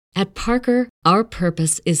At Parker, our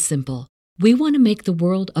purpose is simple. We want to make the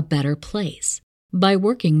world a better place by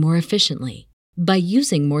working more efficiently, by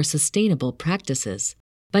using more sustainable practices,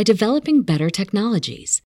 by developing better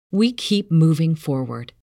technologies. We keep moving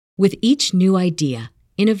forward. With each new idea,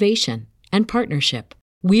 innovation, and partnership,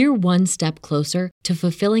 we're one step closer to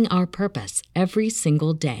fulfilling our purpose every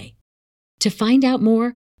single day. To find out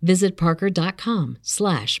more, visit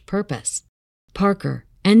parker.com/purpose. Parker,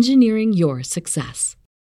 engineering your success.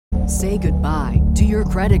 Say goodbye to your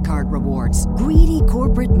credit card rewards. Greedy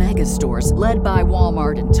corporate mega stores, led by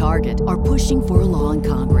Walmart and Target, are pushing for a law in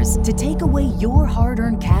Congress to take away your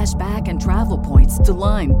hard-earned cash back and travel points to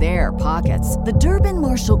line their pockets. The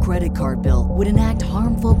Durbin-Marshall credit card bill would enact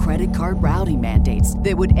harmful credit card routing mandates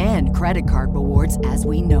that would end credit card rewards as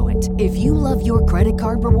we know it. If you love your credit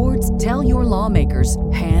card rewards, tell your lawmakers,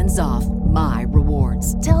 hands off my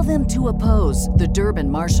rewards. Tell them to oppose the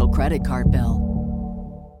Durbin-Marshall credit card bill.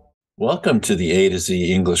 Welcome to the A to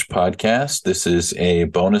Z English podcast. This is a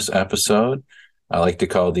bonus episode. I like to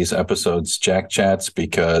call these episodes Jack Chats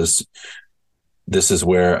because this is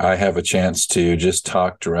where I have a chance to just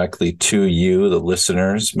talk directly to you, the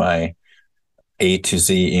listeners, my A to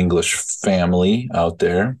Z English family out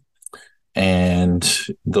there. And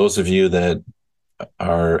those of you that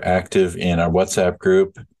are active in our WhatsApp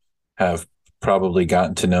group have probably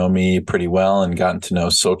gotten to know me pretty well and gotten to know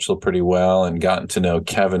Social pretty well and gotten to know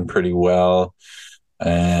Kevin pretty well.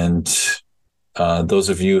 And those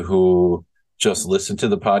of you who just listen to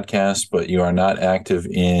the podcast, but you are not active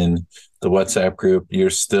in the WhatsApp group,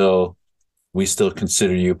 we still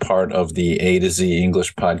consider you part of the A to Z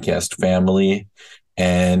English podcast family.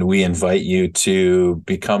 And we invite you to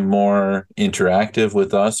become more interactive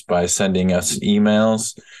with us by sending us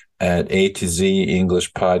emails at A to Z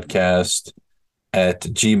English podcast at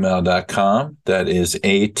gmail.com. That is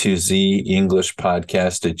A to Z English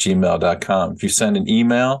podcast at gmail.com. If you send an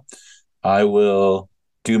email, I will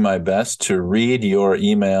do my best to read your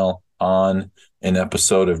email on an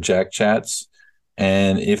episode of Jack Chats.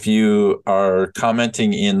 And if you are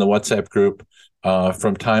commenting in the WhatsApp group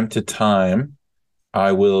from time to time,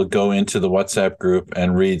 I will go into the WhatsApp group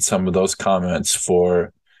and read some of those comments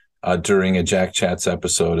for during a Jack Chats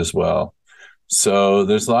episode as well. So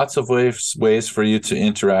there's lots of ways for you to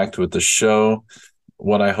interact with the show.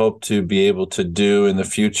 What I hope to be able to do in the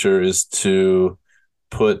future is to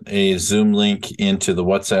put a Zoom link into the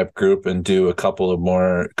WhatsApp group and do a couple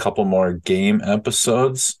more game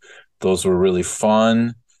episodes. Those were really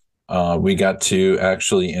fun. We got to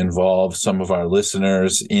actually involve some of our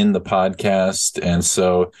listeners in the podcast. And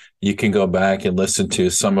so you can go back and listen to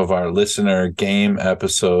some of our listener game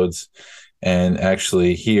episodes and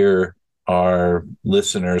actually hear our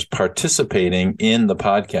listeners participating in the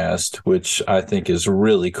podcast, which I think is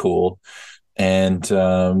really cool. And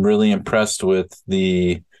really impressed with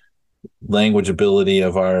the language ability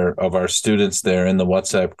of our students there in the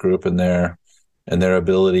WhatsApp group and their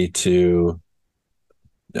ability to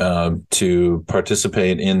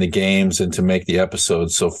participate in the games and to make the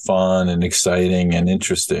episodes so fun and exciting and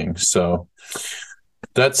interesting. So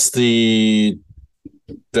that's an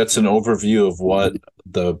overview of what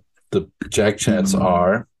the Jack Chats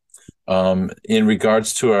are. In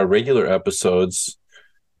regards to our regular episodes,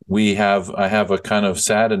 I have a kind of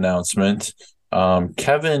sad announcement.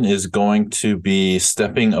 Kevin is going to be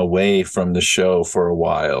stepping away from the show for a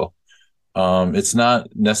while. It's not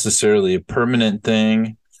necessarily a permanent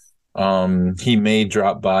thing. He may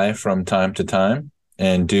drop by from time to time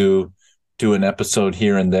and do an episode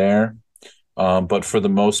here and there. But for the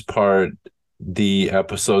most part, the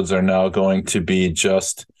episodes are now going to be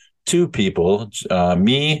just two people,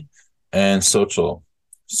 me and Social.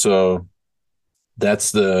 So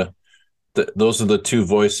that's those are the two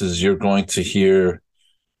voices you're going to hear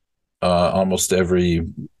almost every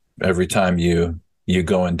time you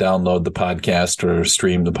go and download the podcast or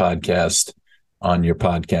stream the podcast on your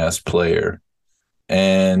podcast player.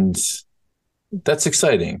 And that's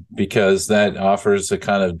exciting because that offers a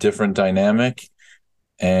kind of different dynamic.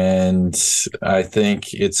 And I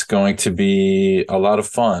think it's going to be a lot of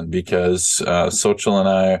fun because Social and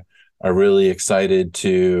I are really excited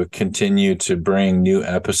to continue to bring new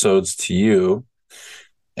episodes to you.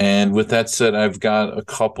 And with that said, I've got a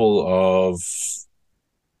couple of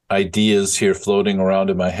ideas here floating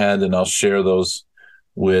around in my head, and I'll share those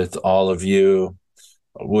with all of you.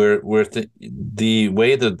 The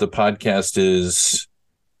way that the podcast is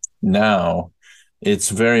now, it's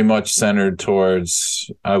very much centered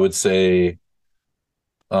towards, I would say,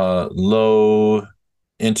 low,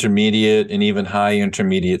 intermediate, and even high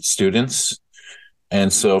intermediate students.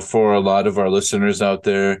 And so for a lot of our listeners out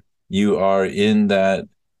there, you are in that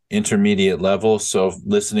intermediate level. So if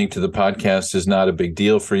listening to the podcast is not a big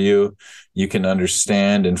deal for you, you can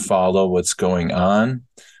understand and follow what's going on.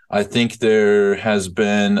 I think there has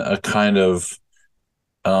been a kind of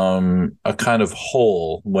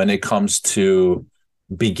hole when it comes to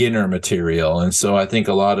beginner material. And so I think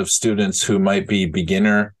a lot of students who might be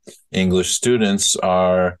beginner English students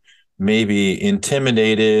are maybe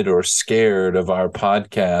intimidated or scared of our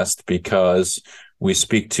podcast because we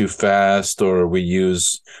speak too fast or we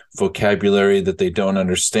use vocabulary that they don't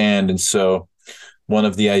understand. And so one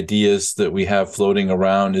of the ideas that we have floating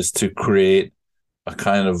around is to create a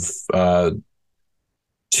kind of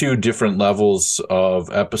two different levels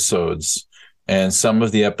of episodes. And some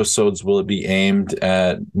of the episodes will be aimed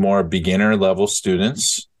at more beginner level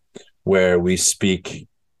students, where we speak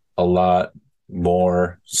a lot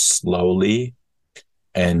more slowly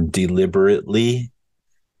and deliberately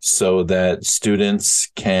so that students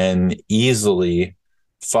can easily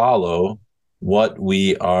follow what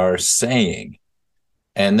we are saying.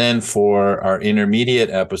 And then for our intermediate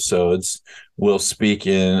episodes, we'll speak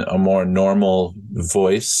in a more normal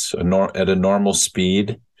voice, at a normal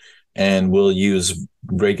speed, and we'll use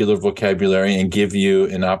regular vocabulary and give you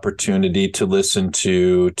an opportunity to listen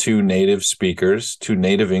to two native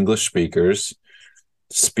English speakers,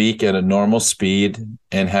 speak at a normal speed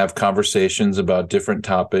and have conversations about different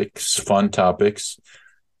topics, fun topics,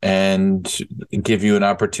 and give you an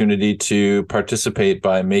opportunity to participate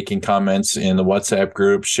by making comments in the WhatsApp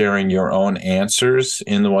group, sharing your own answers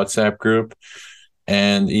in the WhatsApp group,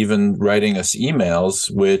 and even writing us emails,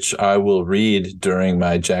 which I will read during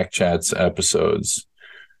my Jack Chats episodes.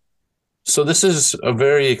 So this is a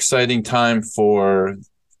very exciting time for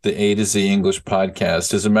the A to Z English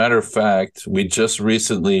podcast. As a matter of fact, we just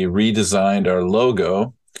recently redesigned our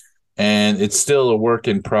logo, and it's still a work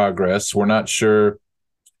in progress. We're not sure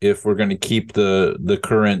if we're going to keep the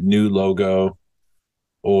current new logo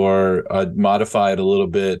or modify it a little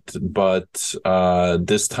bit, but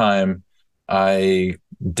this time I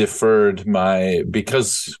deferred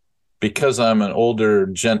because I'm an older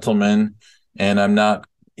gentleman and I'm not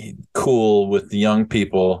cool with the young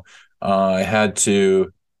people. I had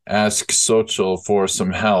to ask Xochitl for some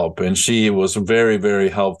help, and she was very, very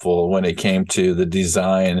helpful when it came to the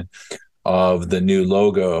design of the new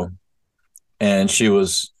logo. And she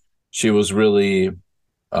was really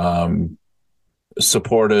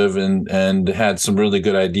supportive and had some really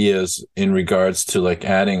good ideas in regards to like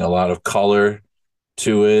adding a lot of color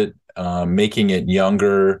to it, making it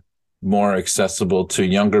younger, more accessible to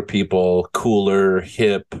younger people, cooler,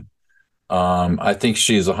 hip. I think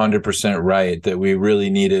she's 100% right that we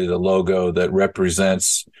really needed a logo that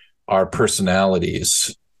represents our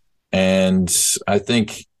personalities. And I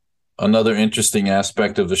think another interesting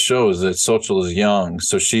aspect of the show is that Xochitl is young,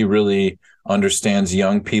 so she really understands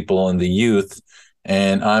young people and the youth.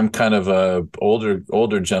 And I'm kind of a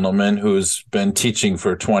older gentleman who's been teaching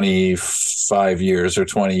for 25 years or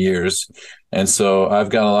 20 years. And so I've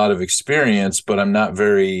got a lot of experience, but I'm not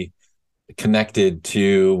very connected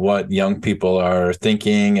to what young people are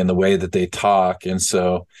thinking and the way that they talk. And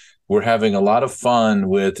so we're having a lot of fun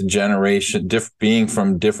with being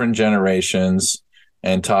from different generations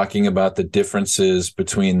and talking about the differences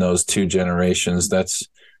between those two generations. That's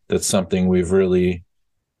something we've really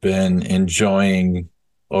been enjoying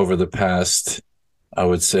over the past, I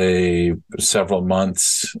would say, several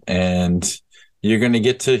months. And you're going to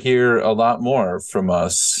get to hear a lot more from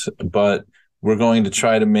us, but we're going to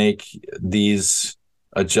try to make these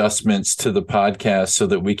adjustments to the podcast so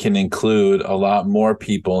that we can include a lot more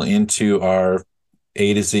people into our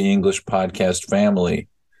A to Z English podcast family.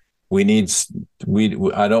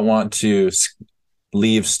 I don't want to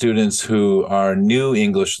leave students who are new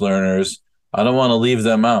English learners. I don't want to leave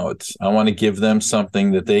them out. I want to give them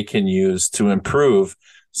something that they can use to improve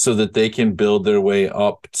so that they can build their way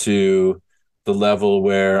up to the level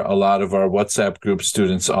where a lot of our WhatsApp group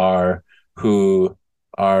students are, who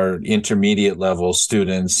are intermediate level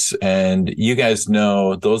students. And you guys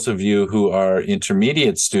know, those of you who are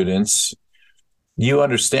intermediate students, you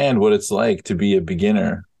understand what it's like to be a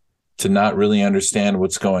beginner, to not really understand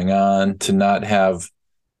what's going on, to not have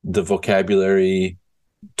the vocabulary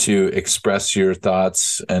to express your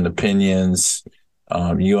thoughts and opinions.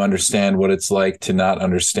 You understand what it's like to not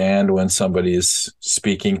understand when somebody is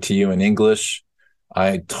speaking to you in English.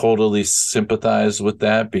 I totally sympathize with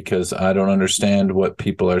that because I don't understand what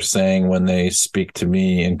people are saying when they speak to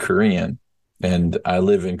me in Korean. And I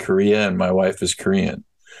live in Korea and my wife is Korean.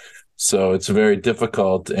 So it's very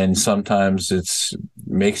difficult. And sometimes it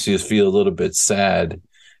makes you feel a little bit sad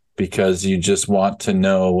because you just want to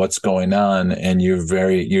know what's going on and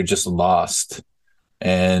you're just lost.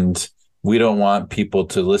 And we don't want people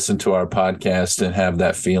to listen to our podcast and have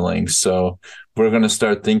that feeling. So we're going to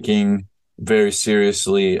start thinking very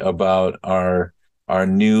seriously about our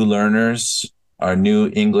new learners, our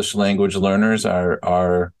new English language learners,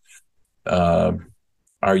 our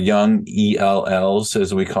young ELLs,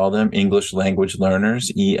 as we call them, English language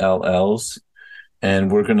learners, ELLs.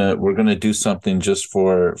 And we're gonna do something just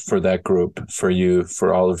for that group, for you,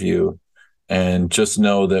 for all of you. And just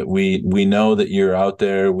know that we know that you're out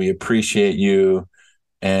there. We appreciate you,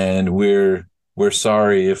 and we're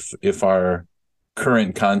sorry if our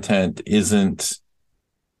current content isn't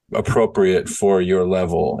appropriate for your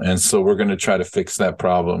level. And so we're going to try to fix that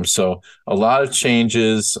problem. So a lot of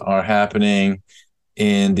changes are happening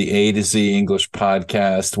in the A to Z English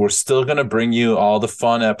podcast. We're still going to bring you all the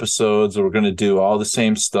fun episodes. We're going to do all the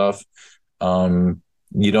same stuff.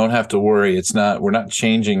 You don't have to worry. We're not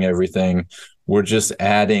changing everything. We're just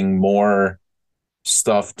adding more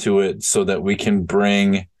stuff to it so that we can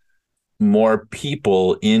bring more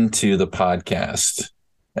people into the podcast.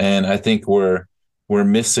 And I think we're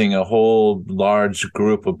missing a whole large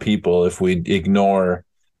group of people if we ignore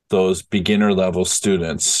those beginner level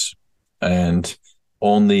students and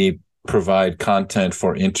only provide content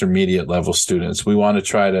for intermediate level students. We want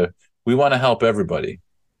to help everybody.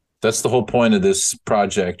 That's the whole point of this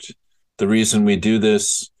project. The reason we do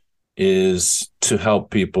this is to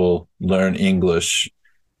help people learn English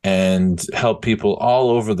and help people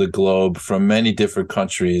all over the globe from many different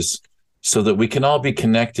countries so that we can all be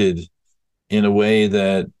connected in a way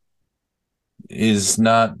that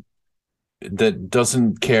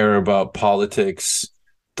doesn't care about politics,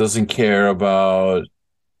 doesn't care about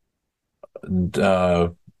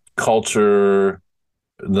culture.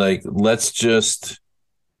 Like, let's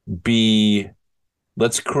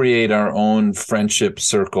create our own friendship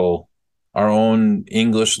circle, our own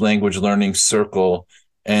English language learning circle.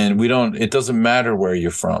 And it doesn't matter where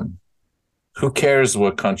you're from. Who cares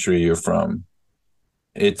what country you're from?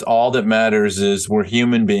 It's all that matters is we're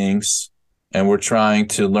human beings and we're trying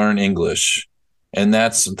to learn English. And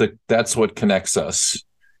that's what connects us.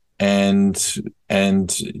 And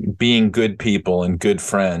being good people and good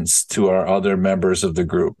friends to our other members of the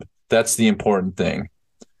group. That's the important thing.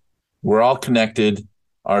 We're all connected.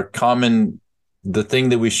 The thing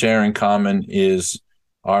that we share in common is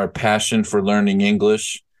our passion for learning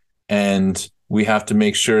English. And we have to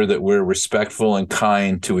make sure that we're respectful and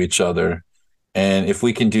kind to each other. And if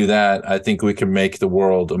we can do that, I think we can make the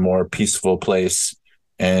world a more peaceful place.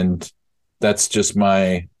 And that's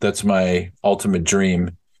my ultimate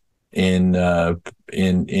dream in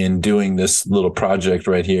doing this little project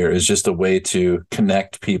right here, is just a way to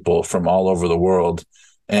connect people from all over the world.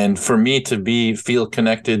 And for me to feel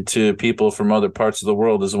connected to people from other parts of the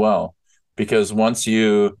world as well. Because once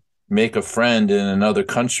you make a friend in another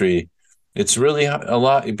country,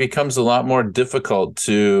 it becomes a lot more difficult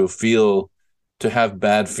to have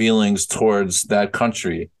bad feelings towards that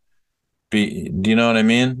country. Do you know what I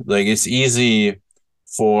mean? Like, it's easy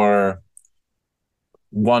for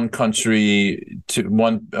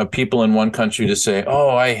people in one country to say, "Oh,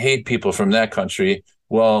 I hate people from that country."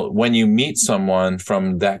 Well, when you meet someone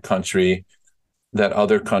from that country, that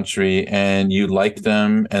other country, and you like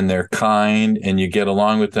them and they're kind and you get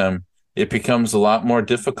along with them, it becomes a lot more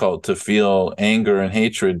difficult to feel anger and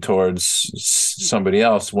hatred towards somebody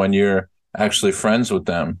else when you're actually friends with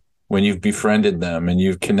them, when you've befriended them and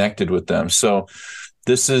you've connected with them. So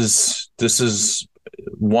this is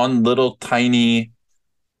one little tiny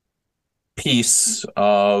piece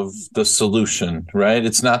of the solution, right?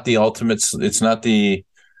 It's not the ultimate. It's not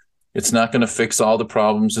going to fix all the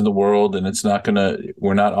problems in the world, and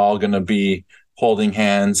we're not all going to be holding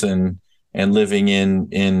hands and living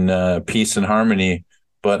in peace and harmony.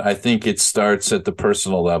 But I think it starts at the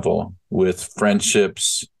personal level with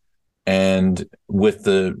friendships, and with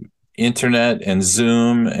the internet and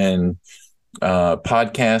Zoom and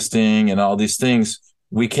podcasting and all these things,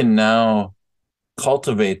 we can now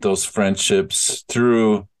cultivate those friendships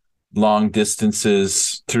through long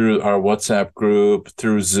distances, through our WhatsApp group,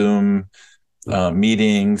 through Zoom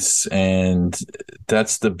meetings. And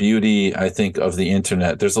that's the beauty, I think, of the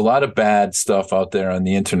internet. There's a lot of bad stuff out there on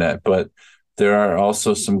the internet, but there are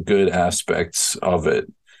also some good aspects of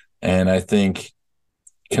it. And I think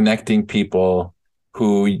connecting people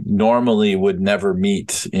who normally would never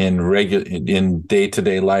meet in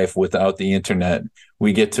day-to-day life without the internet,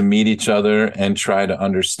 we get to meet each other and try to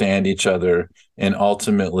understand each other. And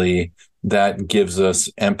ultimately, that gives us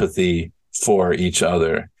empathy for each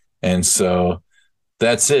other. And so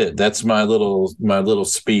that's it. That's my little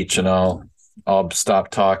speech, and I'll stop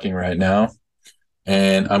talking right now.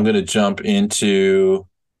 And I'm going to jump into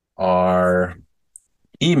our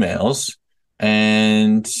emails.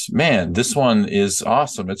 And man, this one is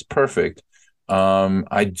awesome. It's perfect.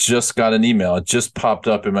 I just got an email. It just popped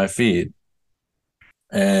up in my feed.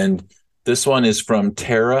 And this one is from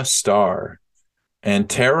Tara Starr. And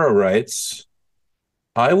Tara writes,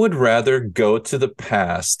 I would rather go to the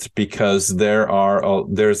past because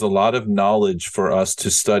there's a lot of knowledge for us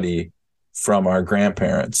to study from our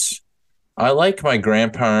grandparents. I like my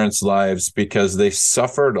grandparents' lives because they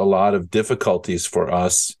suffered a lot of difficulties for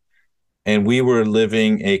us, and we were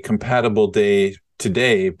living a compatible day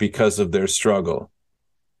today because of their struggle.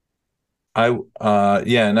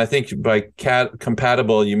 And I think by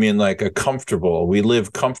compatible, you mean like a comfortable. We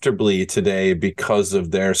live comfortably today because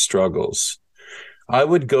of their struggles. I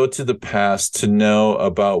would go to the past to know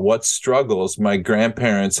about what struggles my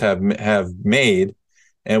grandparents have made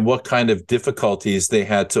and what kind of difficulties they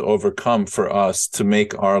had to overcome for us to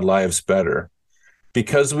make our lives better.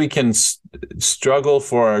 Because we can struggle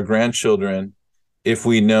for our grandchildren if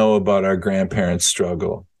we know about our grandparents'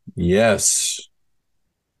 struggle. Yes,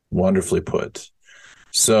 wonderfully put.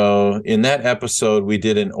 So in that episode, we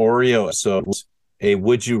did an Oreo episode, a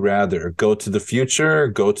would you rather, go to the future,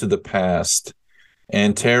 go to the past.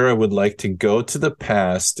 And Tara would like to go to the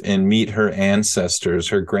past and meet her ancestors,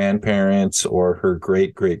 her grandparents or her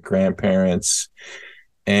great-great-grandparents.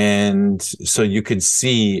 And so you could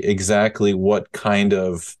see exactly what kind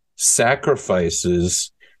of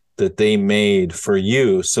sacrifices that they made for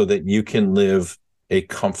you so that you can live a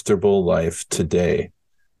comfortable life today.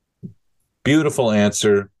 Beautiful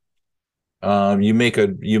answer. You make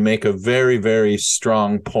a very, very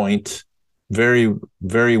strong point. Very,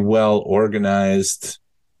 very well organized,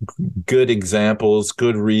 good examples,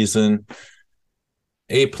 good reason.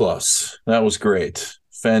 A+. That was great.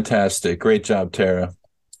 Fantastic. Great job, Tara.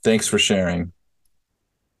 Thanks for sharing.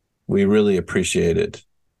 We really appreciate it.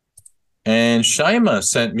 And Shaima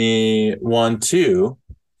sent me one too.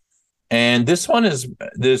 And this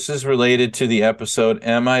is related to the episode,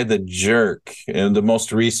 Am I the Jerk? And the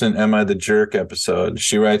most recent Am I the Jerk episode.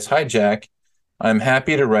 She writes, Hi, Jack. I'm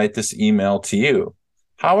happy to write this email to you.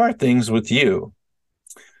 How are things with you?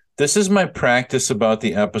 This is my practice about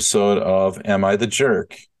the episode of Am I the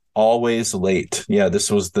Jerk? Always late. Yeah, this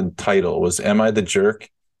was the title, was Am I the Jerk?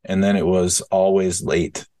 And then it was Always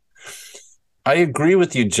Late. I agree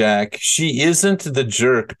with you, Jack. She isn't the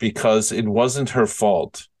jerk because it wasn't her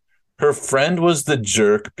fault. Her friend was the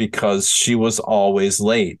jerk because she was always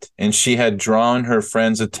late, and she had drawn her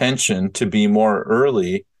friend's attention to be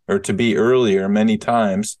earlier many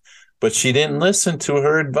times, but she didn't listen to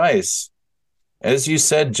her advice. As you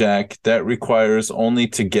said, Jack, that requires only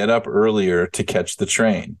to get up earlier to catch the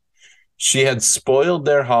train. She had spoiled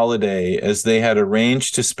their holiday as they had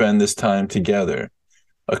arranged to spend this time together.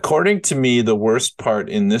 According to me, the worst part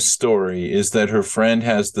in this story is that her friend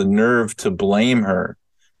has the nerve to blame her.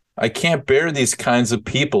 I can't bear these kinds of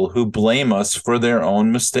people who blame us for their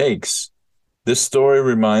own mistakes. This story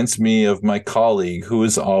reminds me of my colleague who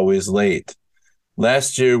is always late.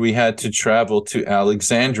 Last year, we had to travel to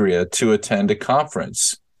Alexandria to attend a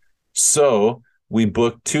conference. So we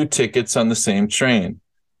booked 2 tickets on the same train.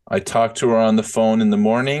 I talked to her on the phone in the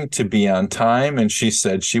morning to be on time, and she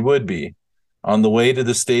said she would be. On the way to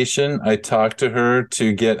the station, I talked to her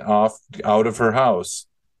to get out of her house.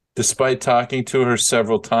 Despite talking to her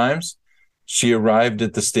several times, she arrived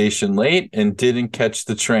at the station late and didn't catch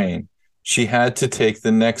the train. She had to take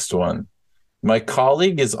the next one. My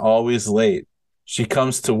colleague is always late. She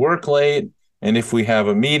comes to work late, and if we have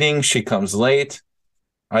a meeting, she comes late.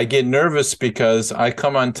 I get nervous because I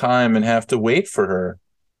come on time and have to wait for her.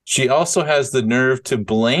 She also has the nerve to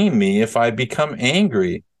blame me if I become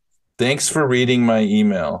angry. Thanks for reading my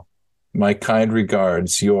email. My kind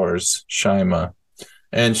regards, yours, Shaima.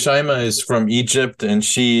 And Shaima is from Egypt, and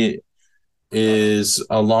she is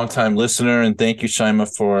a longtime listener. And thank you,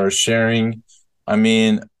 Shaima, for sharing. I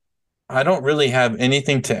mean, I don't really have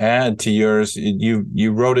anything to add to yours.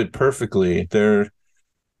 You wrote it perfectly.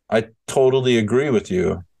 I totally agree with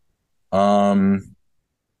you. I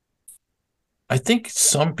think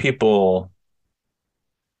some people,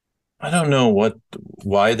 I don't know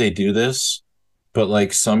why they do this, but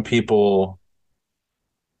like some people,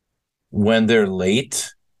 when they're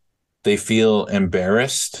late, they feel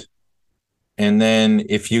embarrassed. And then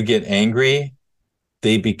if you get angry,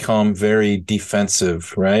 they become very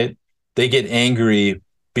defensive, right? They get angry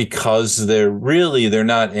because they're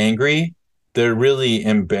not angry. They're really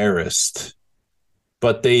embarrassed,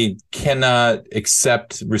 but they cannot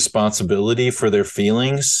accept responsibility for their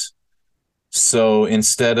feelings. So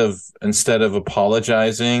instead of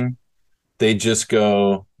apologizing, they just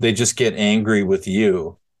get angry with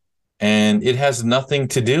you. And it has nothing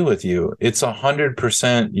to do with you. It's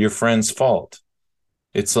 100% your friend's fault.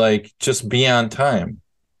 It's like, just be on time.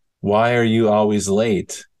 Why are you always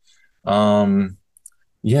late?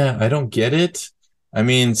 Yeah, I don't get it. I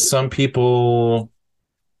mean, some people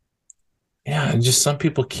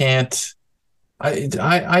can't.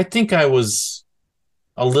 I think I was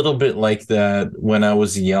a little bit like that when I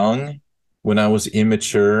was young, when I was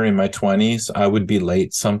immature in my 20s. I would be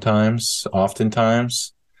late sometimes,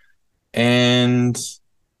 oftentimes. And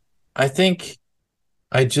I think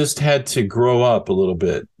I just had to grow up a little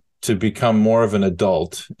bit to become more of an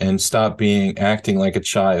adult and stop acting like a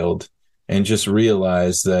child, and just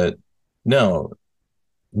realize that no,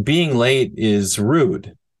 being late is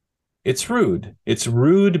rude. It's rude. It's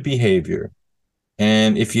rude behavior.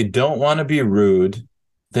 And if you don't want to be rude,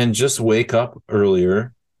 then just wake up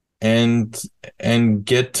earlier and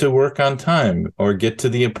get to work on time, or get to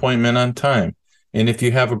the appointment on time. And if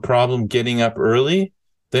you have a problem getting up early,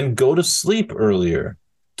 then go to sleep earlier.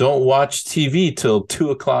 Don't watch TV till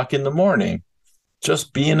 2:00 in the morning.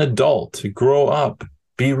 Just be an adult, grow up,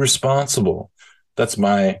 be responsible. That's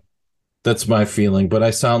my feeling. But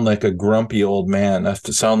I sound like a grumpy old man. I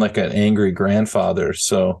sound like an angry grandfather.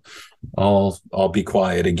 So I'll be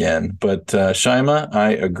quiet again. But Shaima,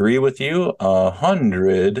 I agree with you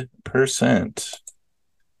 100%.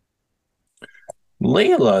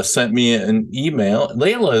 Layla sent me an email.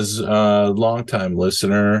 Layla is a longtime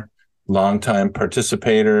listener, longtime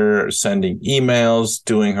participator, sending emails,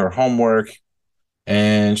 doing her homework.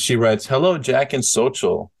 And she writes, "Hello, Jack and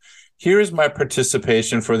Sochel. Here is my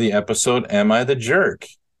participation for the episode, Am I the Jerk?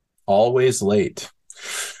 Always late.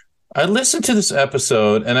 I listened to this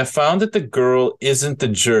episode and I found that the girl isn't the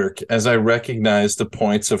jerk, as I recognized the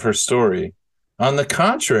points of her story. On the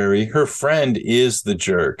contrary, her friend is the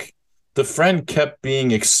jerk. The friend kept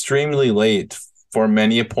being extremely late for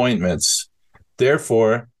many appointments.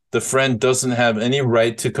 Therefore, the friend doesn't have any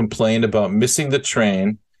right to complain about missing the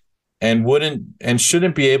train, and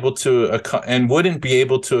wouldn't be able to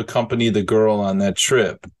accompany the girl on that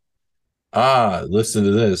trip." Listen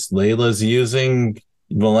to this. Layla's using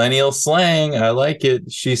millennial slang. I like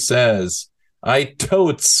it. She says, "I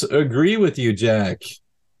totes agree with you, Jack."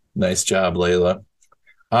 Nice job, Layla.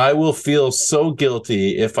 "I will feel so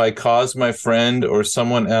guilty if I cause my friend or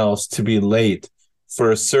someone else to be late for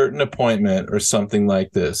a certain appointment or something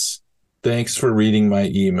like this. Thanks for reading my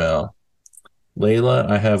email." Layla,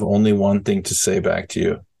 I have only one thing to say back to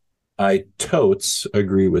you. I totes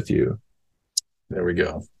agree with you. There we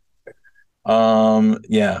go.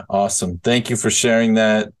 Yeah, awesome. Thank you for sharing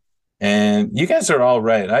that. And you guys are all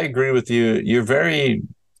right. I agree with you.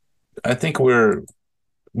 I think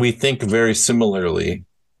we think very similarly,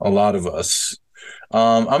 a lot of us.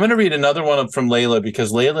 I'm going to read another one from Layla,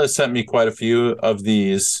 because Layla sent me quite a few of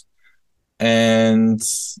these. And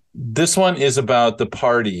this one is about the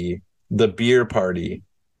party, the beer party.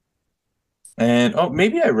 And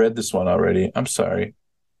maybe I read this one already. I'm sorry.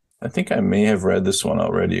 I think I may have read this one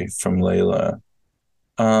already from Layla.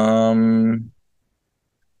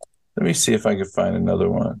 Let me see if I can find another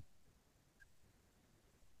one.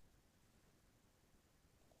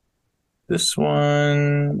 This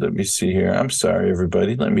one, let me see here. I'm sorry,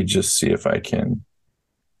 everybody. Let me just see if I can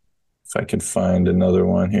find another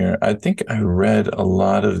one here. I think I read a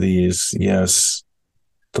lot of these, yes,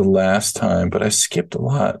 the last time, but I skipped a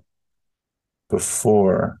lot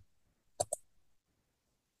before.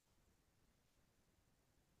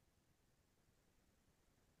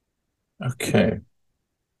 Okay.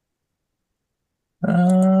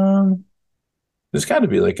 There's got to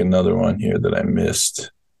be like another one here that I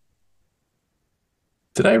missed.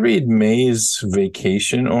 Did I read May's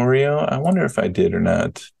Vacation Oreo? I wonder if I did or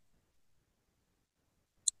not.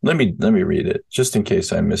 Let me read it, just in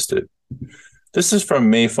case I missed it. This is from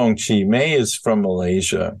May Fong Chi. May is from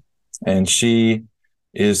Malaysia, and she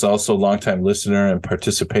is also a longtime listener and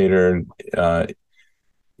participator by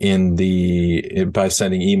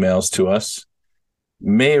sending emails to us.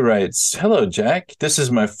 May writes, "Hello, Jack. This is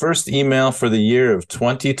my first email for the year of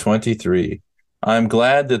 2023. I'm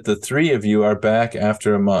glad that the three of you are back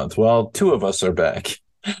after a month. Well, two of us are back.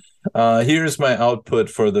 Here's my output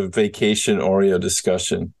for the Vacation Oreo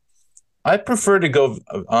discussion. I prefer to go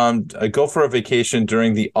for a vacation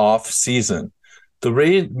during the off season. The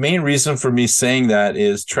main reason for me saying that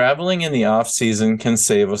is traveling in the off season can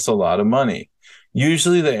save us a lot of money.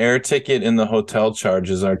 Usually the air ticket and the hotel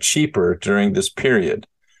charges are cheaper during this period.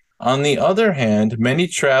 On the other hand, many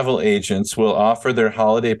travel agents will offer their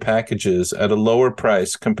holiday packages at a lower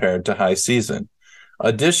price compared to high season.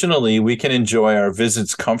 Additionally, we can enjoy our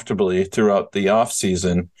visits comfortably throughout the off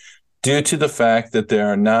season due to the fact that there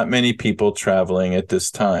are not many people traveling at this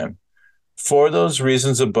time. For those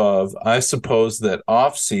reasons above, I suppose that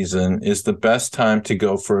off season is the best time to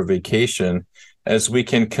go for a vacation, as we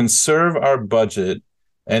can conserve our budget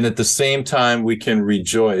and at the same time we can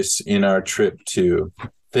rejoice in our trip too.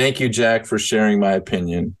 Thank you, Jack, for sharing my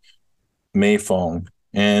opinion. Mei Fong.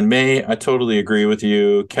 And Mei, I totally agree with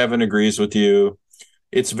you. Kevin agrees with you.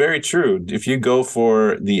 It's very true. If you go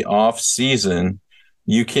for the off season,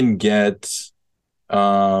 you can get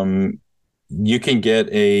a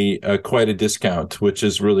quite a discount, which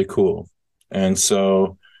is really cool. And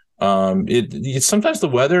so it sometimes the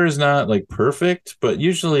weather is not like perfect, but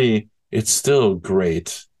usually it's still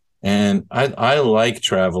great. And I like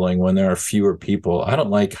traveling when there are fewer people. I don't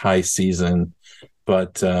like high season,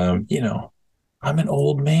 but I'm an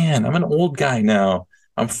old man. I'm an old guy now.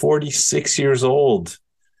 I'm 46 years old.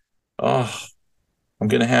 Oh, I'm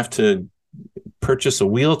gonna have to purchase a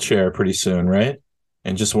wheelchair pretty soon, right?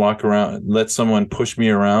 And just walk around, let someone push me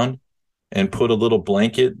around and put a little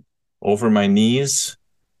blanket over my knees.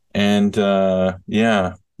 And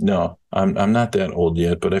yeah, no, I'm not that old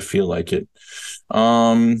yet, but I feel like it.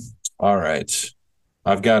 All right.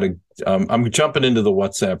 I've got to I'm jumping into the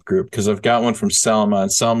WhatsApp group because I've got one from Selma,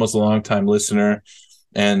 and Selma's a longtime listener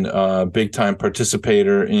and big time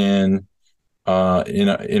participator in our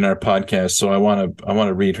podcast. So I want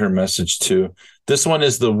to read her message too. This one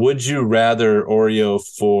is the would you rather Oreo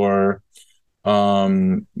for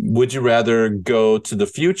would you rather go to the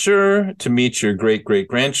future to meet your great great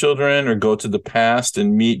grandchildren or go to the past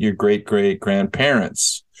and meet your great great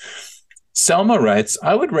grandparents? Selma writes,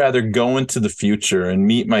 I would rather go into the future and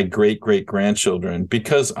meet my great great grandchildren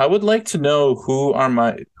because I would like to know who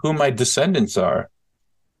my descendants are.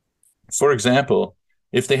 For example,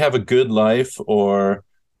 if they have a good life, or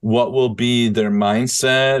what will be their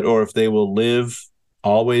mindset, or if they will live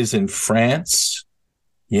always in France.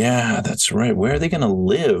 Yeah, that's right. Where are they going to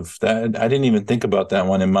live? That I didn't even think about that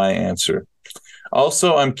one in my answer.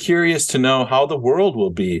 Also, I'm curious to know how the world will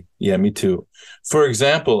be. Yeah, me too. For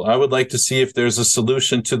example, I would like to see if there's a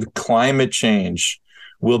solution to the climate change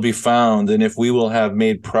will be found, and if we will have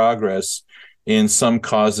made progress in some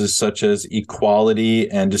causes such as equality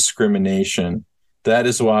and discrimination. That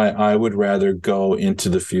is why I would rather go into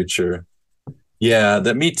the future. Yeah,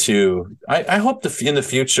 me too. I hope in the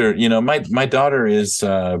future, my daughter is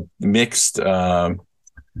mixed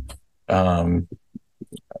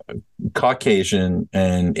Caucasian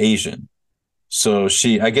and Asian. So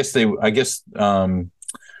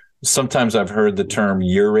sometimes I've heard the term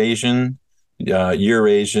Eurasian.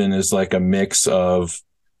 Eurasian is like a mix of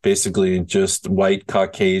basically just white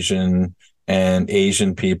Caucasian and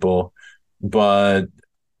Asian people. But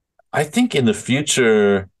I think in the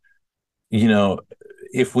future,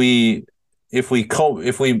 if we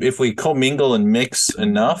commingle and mix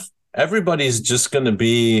enough, everybody's just going to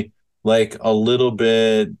be like a little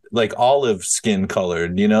bit like olive skin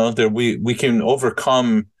colored. We can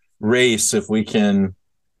overcome race if we can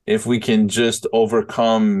just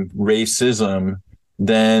overcome racism.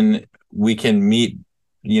 Then we can meet.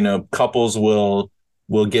 Couples will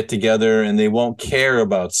get together and they won't care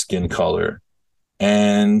about skin color.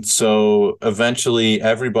 And so eventually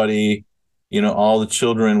everybody, all the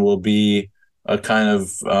children will be a kind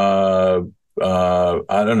of, I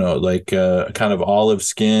don't know, like kind of olive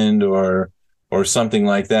skinned or something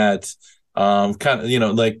like that.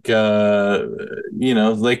 Like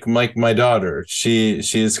my daughter,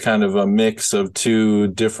 she's kind of a mix of two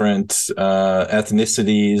different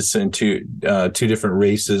ethnicities and two different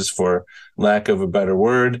races, for lack of a better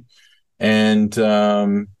word. And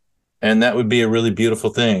that would be a really beautiful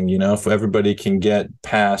thing, if everybody can get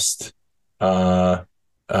past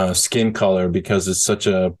skin color, because it's such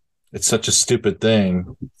a stupid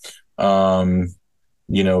thing.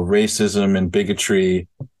 Racism and bigotry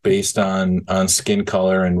based on skin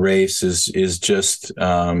color and race is just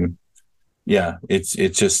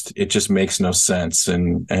it just makes no sense.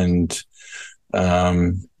 And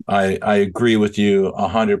I agree with you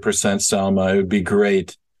 100%, Selma. It would be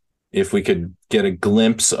great if we could get a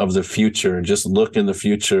glimpse of the future, just look in the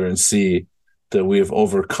future and see that we have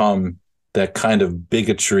overcome that kind of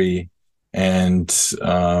bigotry. And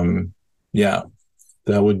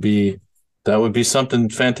that would be something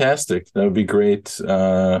fantastic. That would be great,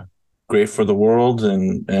 great for the world,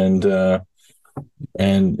 and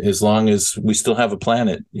as long as we still have a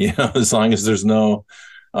planet, as long as there's no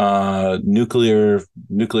nuclear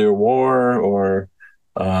war or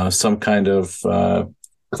some kind of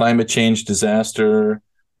climate change disaster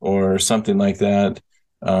or something like that.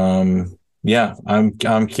 Yeah,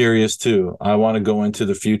 I'm curious too. I want to go into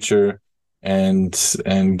the future and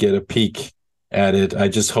get a peek at it. I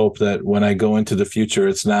just hope that when I go into the future,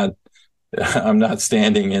 it's not I'm not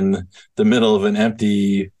standing in the middle of an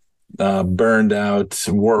empty, burned out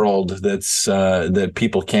world that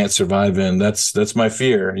people can't survive in. That's my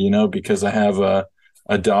fear, because I have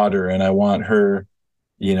a daughter and I want her,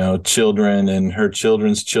 children and her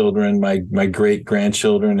children's children, my great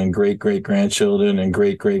grandchildren and great great grandchildren and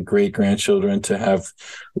great great great grandchildren to have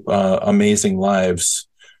amazing lives.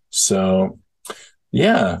 So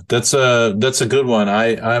yeah, that's a good one.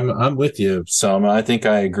 I'm with you, Selma. I think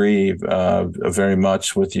I agree very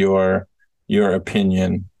much with your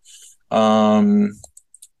opinion. Um,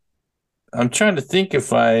 I'm trying to think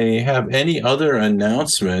if I have any other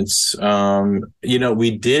announcements.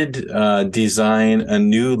 We did design a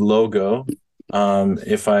new logo.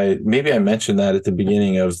 If maybe I mentioned that at the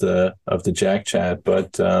beginning of the Jack Chat,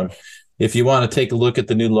 but if you want to take a look at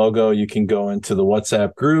the new logo, you can go into the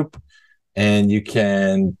WhatsApp group and you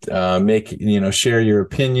can share your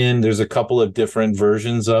opinion. There's a couple of different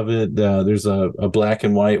versions of it. There's a black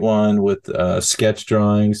and white one with sketch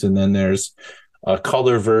drawings, and then there's a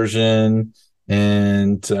color version.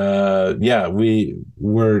 And we're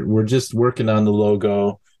just working on the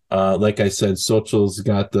logo. Like I said, Social's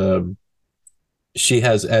she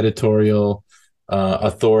has editorial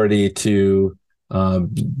authority to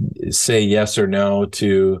say yes or no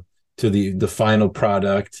to the final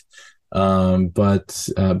product. But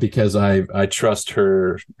because I trust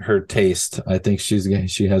her taste, I think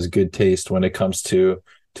she has good taste when it comes to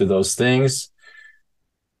those things.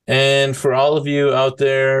 And for all of you out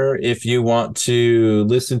there, if you want to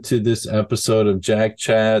listen to this episode of Jack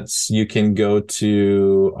Chats, you can go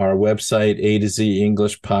to our website, A to Z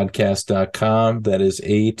English Podcast.com. That is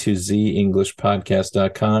A to Z English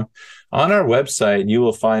Podcast.com. On our website, you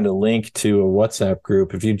will find a link to a WhatsApp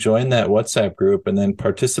group. If you join that WhatsApp group and then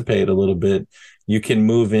participate a little bit, you can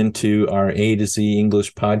move into our A to Z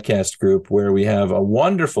English podcast group, where we have a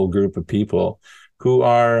wonderful group of people who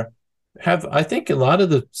I think a lot of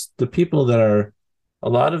the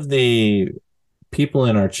people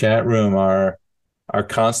in our chat room are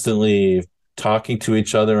constantly talking to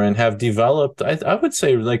each other and have developed, I would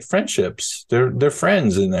say, like friendships. They're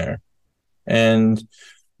friends in there. And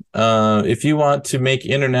if you want to make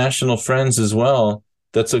international friends as well,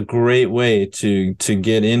 that's a great way to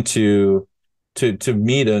get into to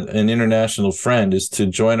meet an international friend, is to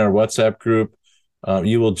join our WhatsApp group.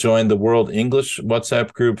 You will join the World English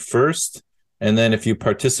WhatsApp group first, and then if you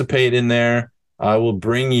participate in there, I will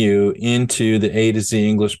bring you into the A to Z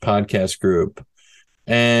English podcast group.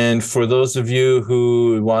 And for those of you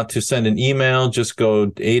who want to send an email, just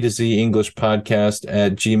go A to Z English Podcast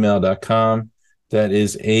at gmail.com. That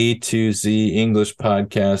is A to Z English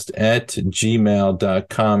Podcast at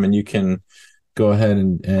gmail.com. And you can go ahead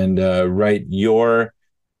and write your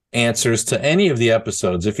answers to any of the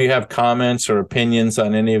episodes. If you have comments or opinions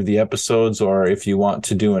on any of the episodes, or if you want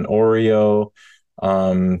to do an Oreo,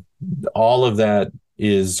 all of that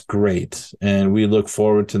is great. And we look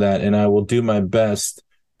forward to that. And I will do my best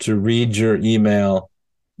to read your email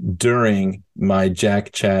during my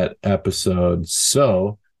Jack Chat episode.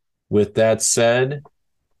 So with that said,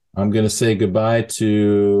 I'm going to say goodbye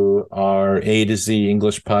to our A to Z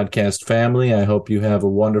English podcast family. I hope you have a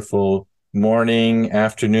wonderful morning,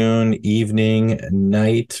 afternoon, evening,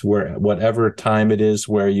 night, whatever time it is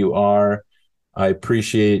where you are. I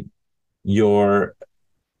appreciate your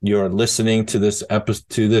listening to this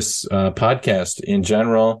podcast in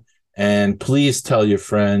general, and please tell your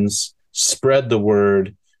friends, spread the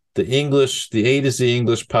word. The A to Z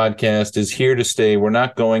English podcast is here to stay. We're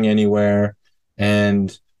not going anywhere,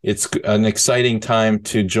 and it's an exciting time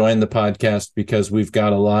to join the podcast because we've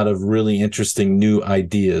got a lot of really interesting new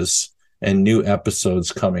ideas and new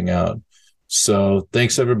episodes coming out. So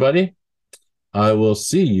thanks, everybody. I will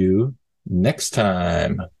see you next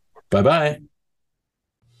time. Bye-bye.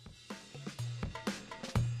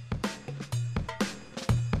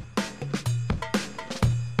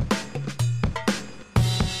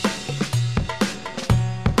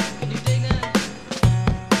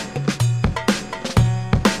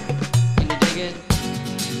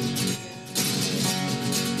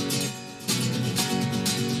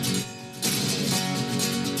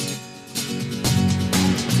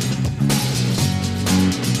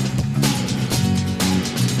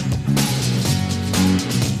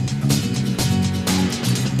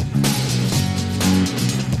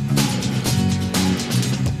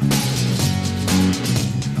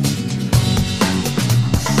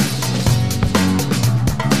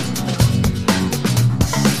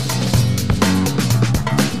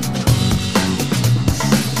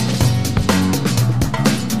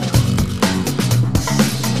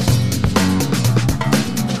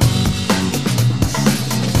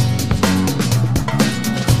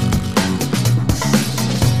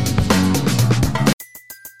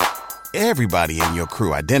 Everybody in your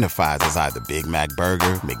crew identifies as either Big Mac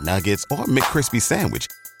Burger, McNuggets, or McCrispy Sandwich.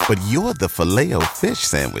 But you're the Filet-O-Fish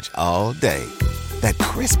Sandwich all day. That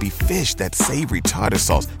crispy fish, that savory tartar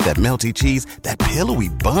sauce, that melty cheese, that pillowy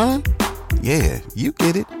bun. Yeah, you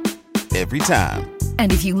get it. Every time.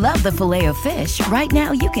 And if you love the Filet-O-Fish, right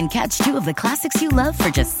now you can catch two of the classics you love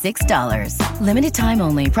for just $6. Limited time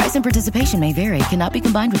only. Price and participation may vary. Cannot be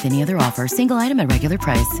combined with any other offer. Single item at regular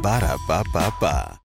price. Ba-da-ba-ba-ba.